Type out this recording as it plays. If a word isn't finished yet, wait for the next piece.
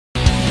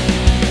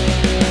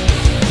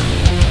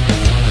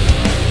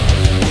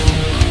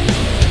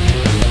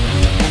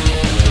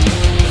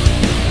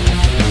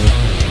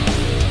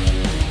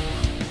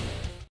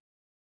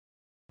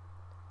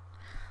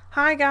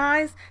Hi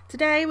guys,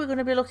 today we're going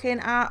to be looking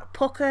at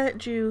Pukka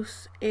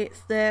juice. It's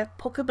the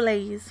Pukka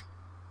Blaze.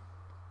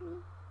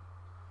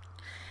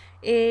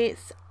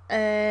 It's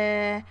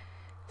 70/30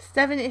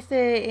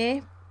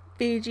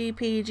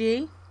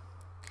 VGPG.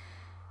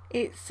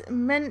 It's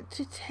meant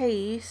to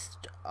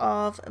taste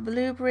of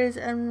blueberries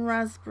and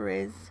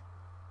raspberries.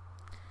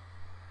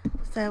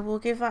 So we'll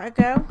give that a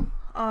go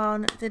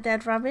on the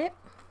Dead Rabbit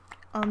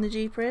on the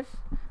G-Priv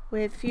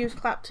with fused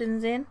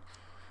Claptons in,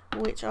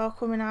 which are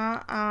coming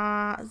out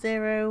at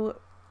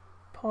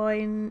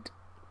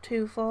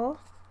 0.24,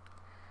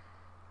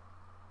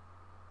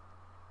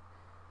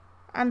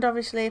 and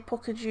obviously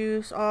Pukka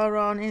Juice are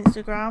on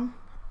Instagram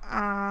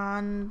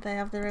and they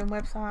have their own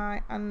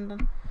website,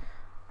 and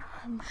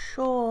I'm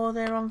sure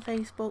they're on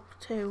Facebook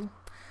too.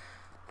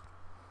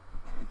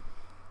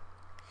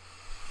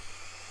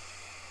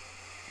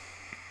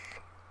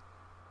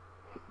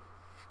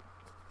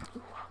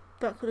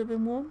 That could have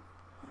been warm.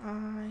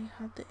 I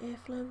had the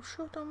airflow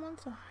shut on one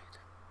side.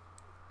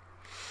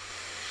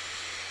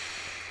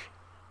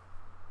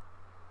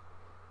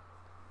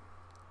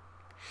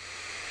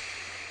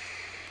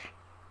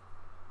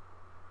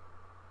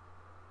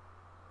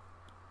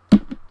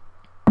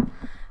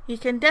 You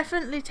can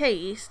definitely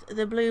taste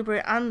the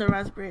blueberry and the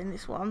raspberry in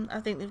this one. I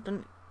think they've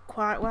done it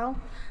quite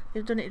well.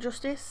 They've done it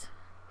justice.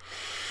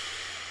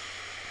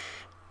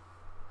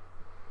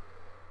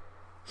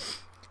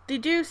 They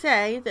do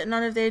say that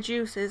none of their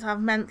juices have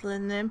menthol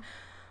in them,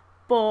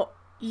 but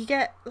you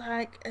get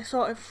like a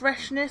sort of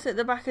freshness at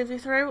the back of your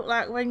throat,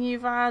 like when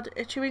you've had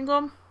a chewing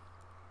gum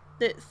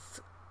that's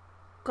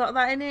got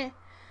that in it.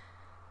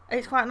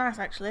 It's quite nice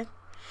actually.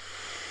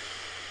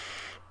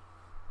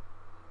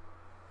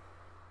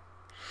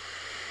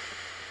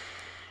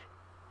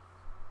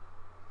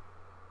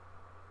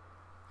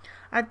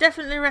 I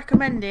definitely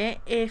recommend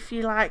it if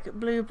you like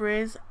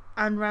blueberries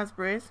and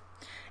raspberries.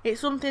 It's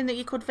something that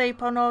you could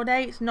vape on all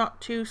day. It's not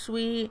too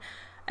sweet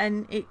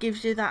and it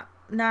gives you that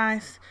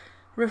nice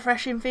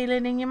refreshing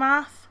feeling in your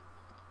mouth.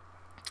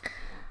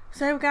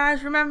 So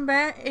guys,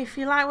 remember, if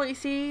you like what you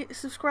see,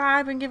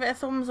 subscribe and give it a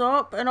thumbs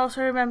up, and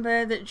also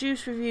remember that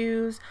juice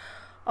reviews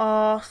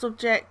are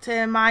subject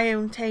to my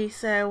own taste,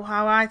 so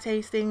how I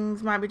taste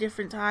things might be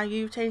different to how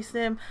you taste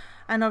them,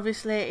 and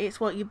obviously it's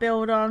what you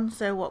build on,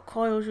 so what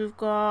coils you've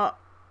got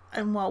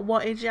and what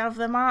wattage you have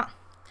them at.